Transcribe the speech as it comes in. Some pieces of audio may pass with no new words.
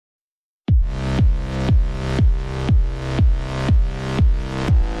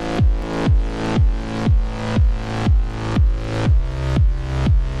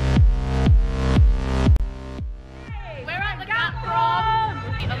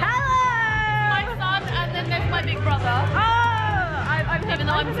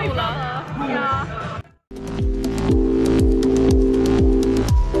I'm taller. Yeah.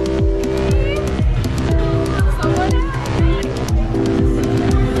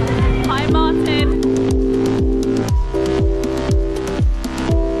 Hi, Martin.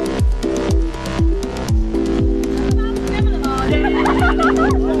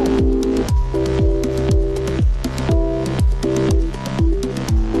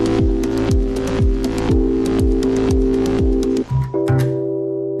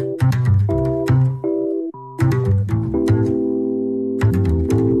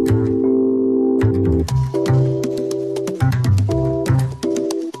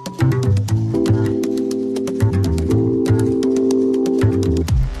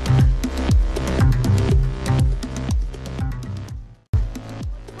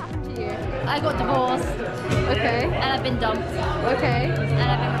 I got divorced. Okay. And I've been dumped. Okay. And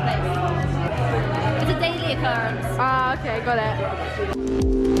I've been replaced. It's a daily occurrence. Ah, okay, got it.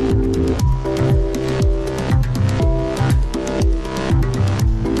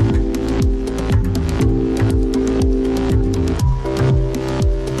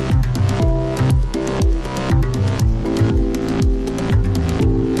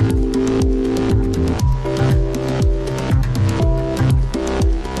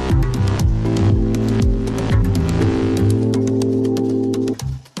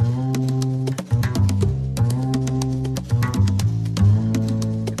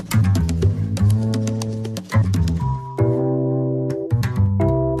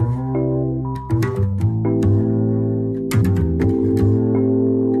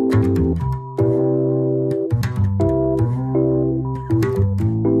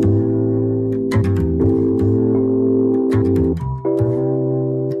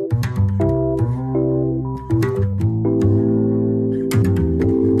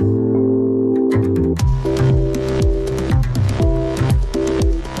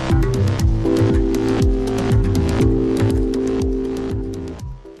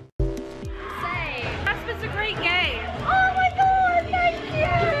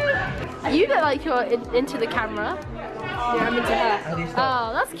 You look like you're into the camera. Yeah, I'm into her.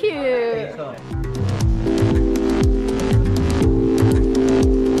 Oh, that's cute.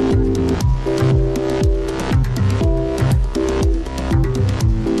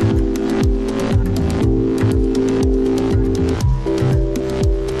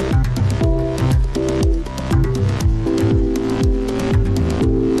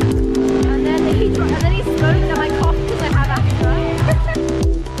 And then he smoked and I coughed because I have asthma.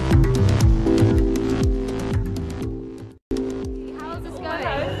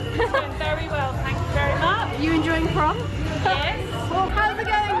 Very well, thank you very much. You enjoying prom? Yes. Well, how's it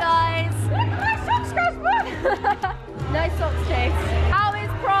going, guys? Nice socks, guys. Nice socks, Chase. How is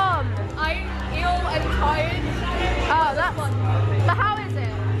prom? I'm ill and tired. Oh, that's one. But how is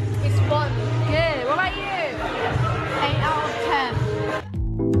it? It's fun. Good. What about you? 8 out of 10.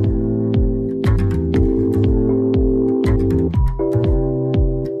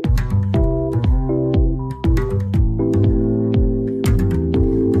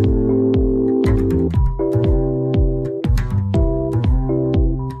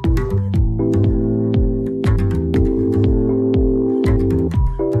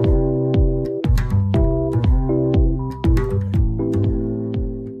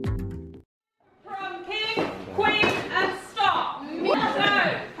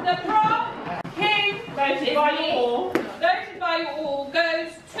 Voted by you all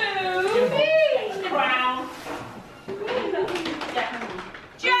goes to the crown.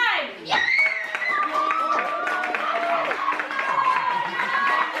 Jane! Yeah.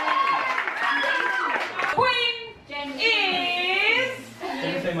 Queen is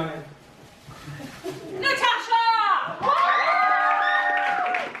Natasha!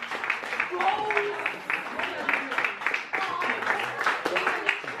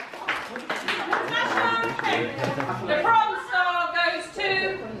 The prom star goes to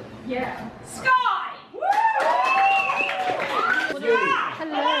Sky!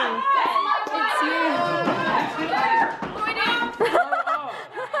 Hello. It's you.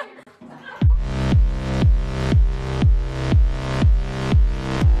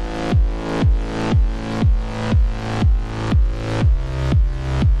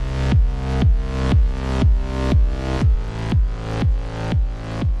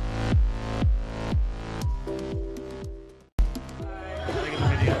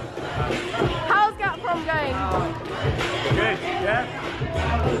 How's Gap Prom going? Good, yeah?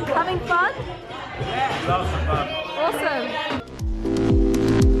 Having fun? Yeah. Lots of fun. Awesome.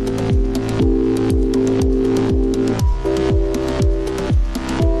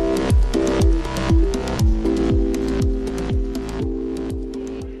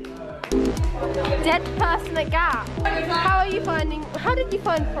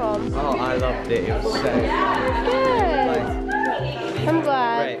 find prom? Oh, I loved it. It was so Good. I'm glad.